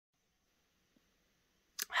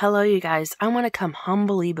Hello, you guys. I want to come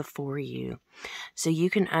humbly before you so you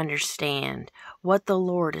can understand what the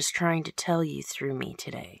Lord is trying to tell you through me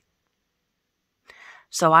today.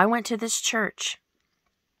 So I went to this church,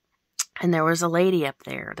 and there was a lady up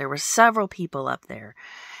there. There were several people up there.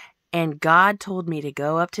 And God told me to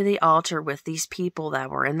go up to the altar with these people that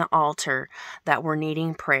were in the altar that were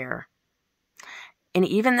needing prayer. And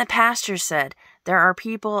even the pastor said, there are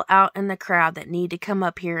people out in the crowd that need to come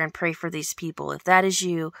up here and pray for these people. If that is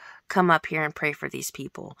you, come up here and pray for these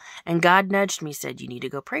people. And God nudged me, said, you need to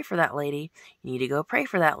go pray for that lady. You need to go pray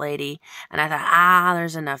for that lady. And I thought,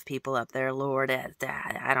 there's enough people up there, Lord.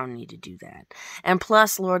 I don't need to do that. And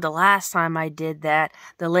plus, Lord, the last time I did that,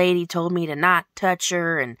 the lady told me to not touch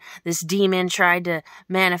her, and this demon tried to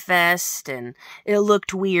manifest, and it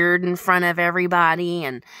looked weird in front of everybody.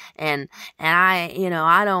 And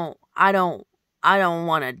I don't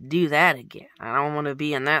want to do that again. I don't want to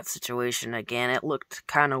be in that situation again. It looked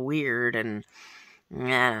kind of weird, and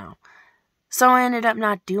so I ended up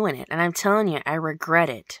not doing it. And I'm telling you, I regret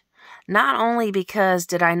it. Not only because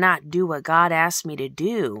did I not do what God asked me to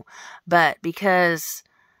do, but because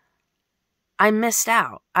I missed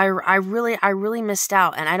out. I really missed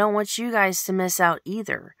out, and I don't want you guys to miss out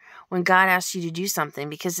either when God asks you to do something.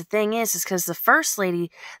 Because the thing is because the first lady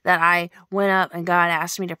that I went up and God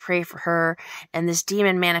asked me to pray for her, and this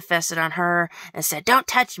demon manifested on her and said, don't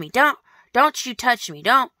touch me. Don't you touch me.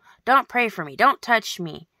 Don't pray for me. Don't touch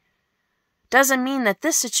me. Doesn't mean that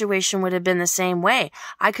this situation would have been the same way.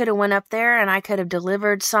 I could have went up there and I could have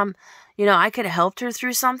delivered some, I could have helped her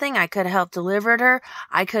through something. I could have helped delivered her.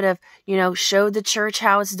 I could have, showed the church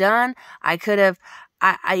how it's done. I could have,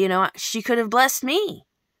 she could have blessed me.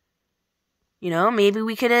 Maybe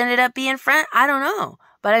we could have ended up being friends. I don't know.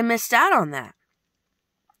 But I missed out on that.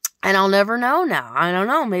 And I'll never know now. I don't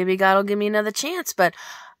know. Maybe God will give me another chance, but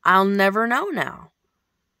I'll never know now.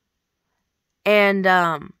 And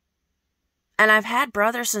I've had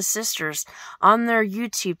brothers and sisters on their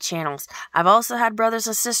YouTube channels. I've also had brothers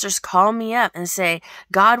and sisters call me up and say,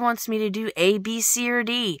 God wants me to do A, B, C, or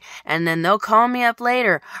D. And then they'll call me up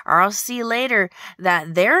later, or I'll see later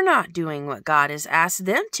that they're not doing what God has asked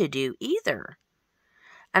them to do either.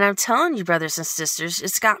 And I'm telling you, brothers and sisters,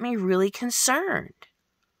 it's got me really concerned.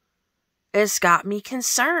 It's got me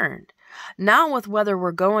concerned. Not with whether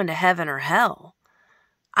we're going to heaven or hell.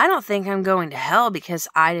 I don't think I'm going to hell because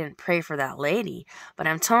I didn't pray for that lady. But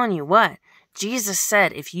I'm telling you what, Jesus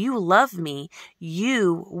said, if you love me,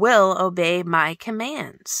 you will obey my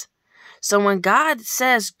commands. So when God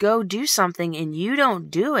says go do something and you don't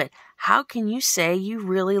do it, how can you say you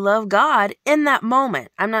really love God in that moment?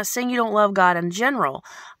 I'm not saying you don't love God in general.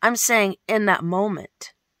 I'm saying in that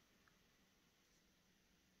moment.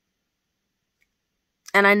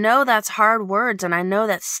 And I know that's hard words, and I know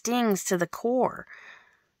that stings to the core.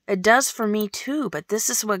 It does for me too, but this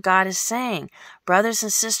is what God is saying. Brothers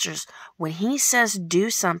and sisters, when He says do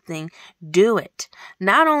something, do it.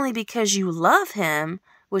 Not only because you love Him,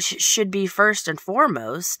 which should be first and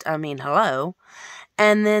foremost, hello,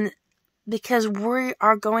 and then because we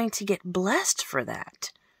are going to get blessed for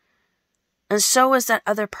that. And so is that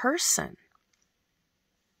other person.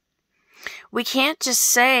 We can't just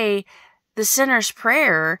say the sinner's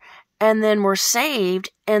prayer and then we're saved,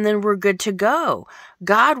 and then we're good to go.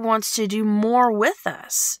 God wants to do more with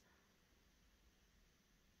us.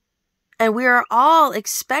 And we are all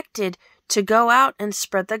expected to go out and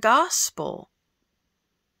spread the gospel.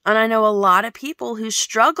 And I know a lot of people who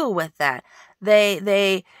struggle with that.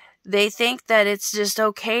 They think that it's just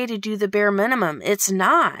okay to do the bare minimum. It's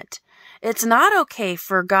not. It's not okay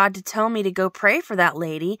for God to tell me to go pray for that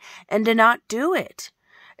lady and to not do it.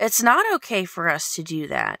 It's not okay for us to do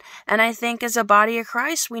that. And I think as a body of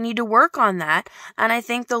Christ, we need to work on that. And I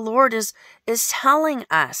think the Lord is telling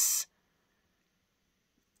us,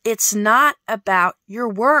 it's not about your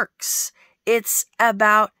works. It's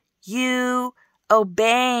about you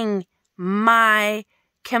obeying my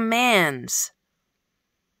commands.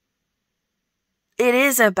 It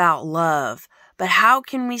is about love. But how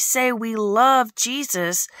can we say we love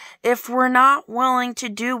Jesus if we're not willing to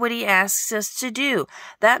do what He asks us to do?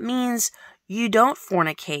 That means you don't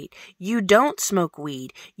fornicate. You don't smoke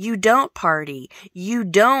weed. You don't party. You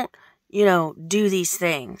don't, do these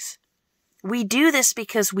things. We do this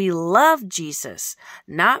because we love Jesus,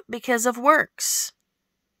 not because of works.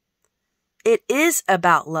 It is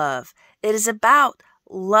about love. It is about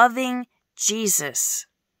loving Jesus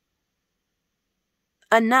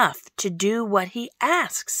enough to do what He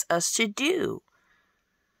asks us to do.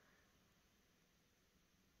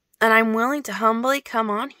 And I'm willing to humbly come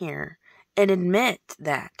on here and admit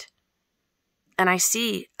that. And I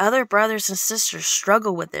see other brothers and sisters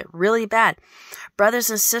struggle with it really bad. Brothers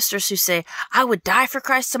and sisters who say, I would die for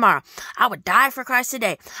Christ tomorrow. I would die for Christ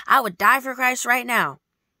today. I would die for Christ right now.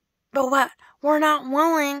 But what? We're not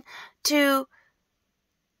willing to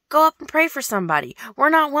go up and pray for somebody. We're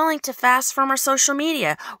not willing to fast from our social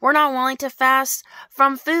media. We're not willing to fast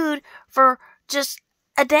from food for just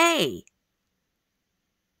a day.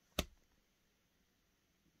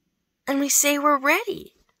 And we say we're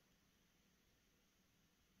ready.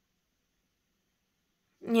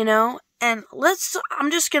 You know, and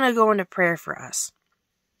I'm just going to go into prayer for us.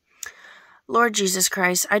 Lord Jesus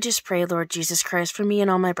Christ, I just pray, Lord Jesus Christ, for me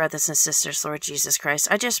and all my brothers and sisters, Lord Jesus Christ.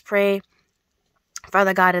 I just pray,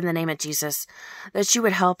 Father God, in the name of Jesus, that you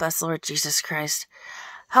would help us, Lord Jesus Christ.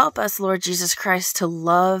 Help us, Lord Jesus Christ, to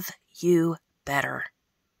love you better.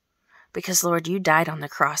 Because, Lord, you died on the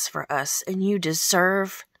cross for us, and you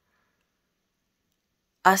deserve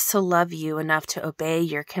us to love you enough to obey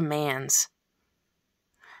your commands.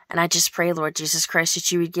 And I just pray, Lord Jesus Christ,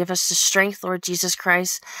 that you would give us the strength, Lord Jesus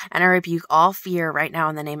Christ, and I rebuke all fear right now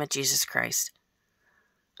in the name of Jesus Christ.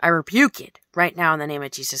 I rebuke it right now in the name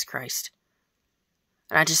of Jesus Christ.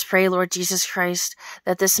 And I just pray, Lord Jesus Christ,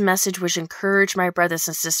 that this message would encourage my brothers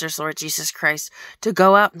and sisters, Lord Jesus Christ, to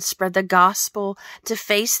go out and spread the gospel, to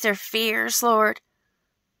face their fears, Lord.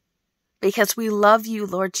 Because we love you,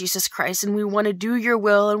 Lord Jesus Christ, and we want to do your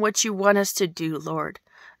will and what you want us to do, Lord.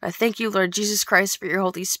 I thank you, Lord Jesus Christ, for your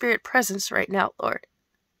Holy Spirit presence right now, Lord.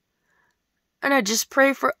 And I just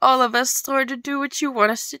pray for all of us, Lord, to do what you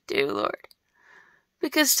want us to do, Lord.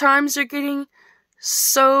 Because times are getting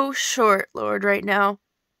so short, Lord, right now.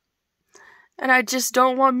 And I just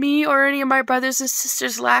don't want me or any of my brothers and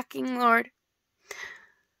sisters lacking, Lord,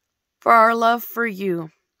 for our love for you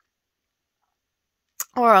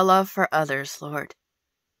or our love for others, Lord.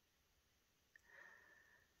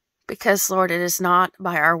 Because, Lord, it is not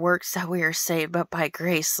by our works that we are saved, but by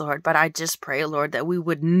grace, Lord. But I just pray, Lord, that we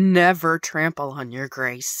would never trample on your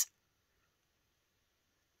grace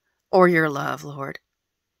or your love, Lord.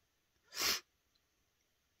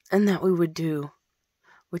 And that we would do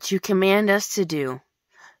what you command us to do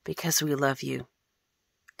because we love you.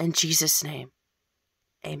 In Jesus' name,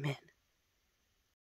 amen.